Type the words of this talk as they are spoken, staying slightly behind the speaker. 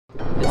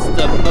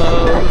the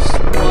most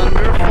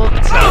wonderful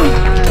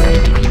time of the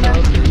year. The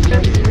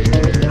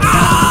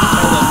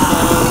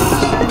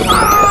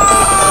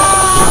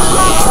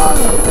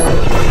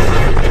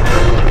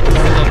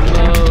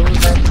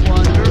most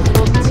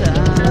wonderful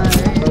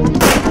time.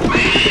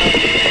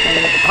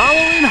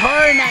 Halloween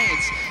Horror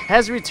Nights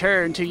has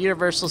returned to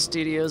Universal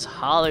Studios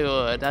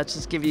Hollywood. That's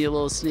just giving you a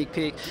little sneak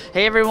peek.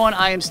 Hey everyone,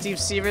 I am Steve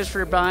Severs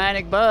for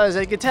Bionic Buzz.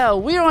 As you can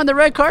tell, we are on the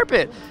red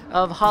carpet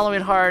of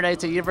Halloween Horror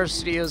Nights at Universal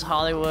Studios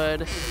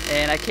Hollywood,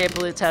 and I can't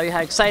believe tell you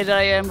how excited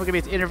I am. We're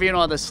gonna be interviewing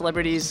all the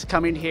celebrities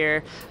coming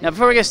here. Now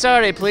before we get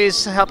started,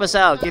 please help us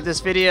out. Give this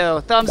video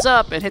a thumbs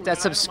up and hit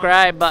that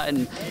subscribe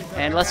button.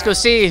 And let's go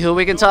see who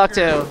we can talk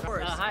to.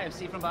 Hi, I'm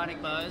Steve from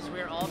Bionic Buzz.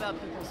 We're all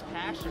about people's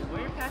passion.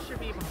 Where your passion to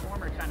be a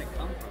performer kind of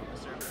come from?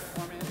 Is there a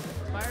performance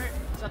inspired?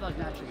 Something like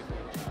naturally.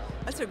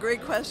 That's a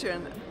great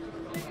question.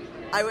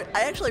 I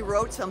actually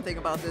wrote something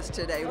about this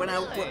today.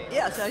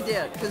 Yes, I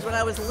did. Because when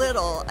I was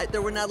little,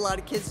 there were not a lot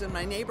of kids in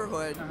my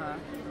neighborhood,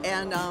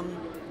 and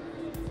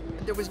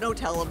there was no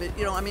television.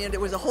 You know, I mean,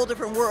 it was a whole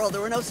different world.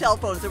 There were no cell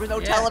phones. There was no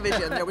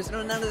television. There was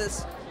none of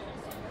this.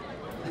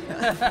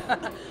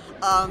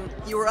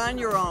 You were on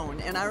your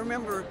own, and I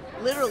remember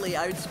literally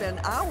I would spend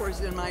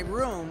hours in my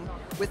room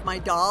with my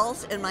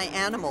dolls and my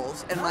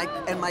animals and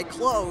my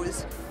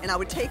clothes, and I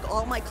would take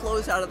all my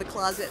clothes out of the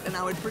closet and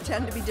I would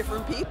pretend to be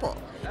different people.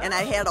 And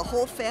I had a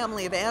whole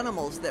family of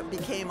animals that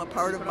became a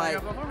part of my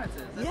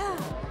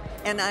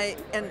and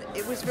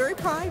it was very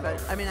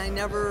private. I mean, I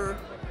never,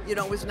 you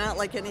know, it was not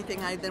like anything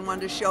I then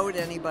wanted to show to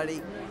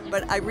anybody.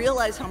 But I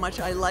realized how much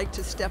I like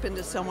to step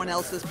into someone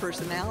else's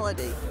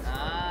personality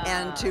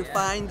and to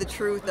find the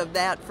truth of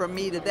that from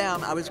me to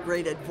them. I was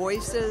great at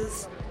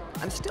voices.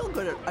 I'm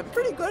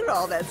pretty good at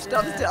all that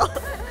stuff still.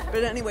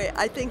 But anyway,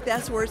 I think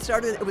that's where it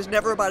started. It was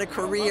never about a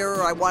career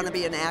or I want to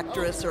be an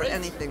actress or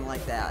anything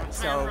like that.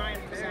 So,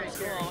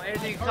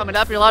 anything coming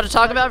up you're allowed to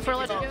talk about before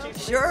I let you go?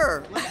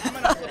 Sure.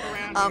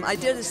 I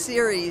did a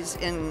series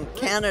in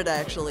Canada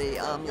actually,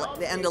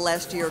 the end of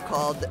last year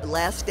called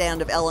Last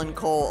Stand of Ellen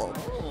Cole.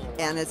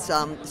 And it's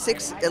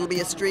it'll be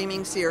a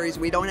streaming series.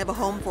 We don't have a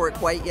home for it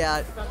quite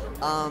yet.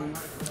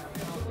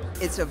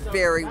 It's a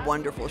very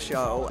wonderful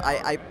show.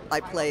 I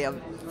play a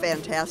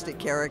fantastic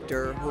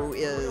character who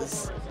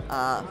is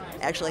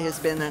actually has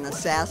been an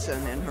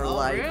assassin in her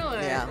life.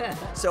 Really? Yeah.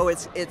 So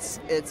it's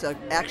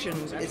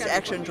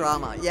action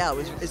drama. Yeah,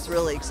 it's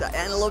really exciting,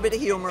 and a little bit of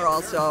humor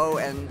also.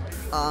 And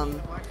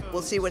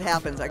we'll see what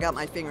happens. I got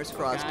my fingers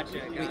crossed.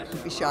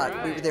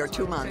 Gotcha. We were there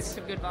 2 months.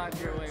 Some good vibes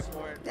your way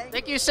for it.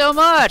 Thank you so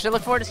much. I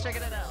look forward to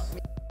checking it out.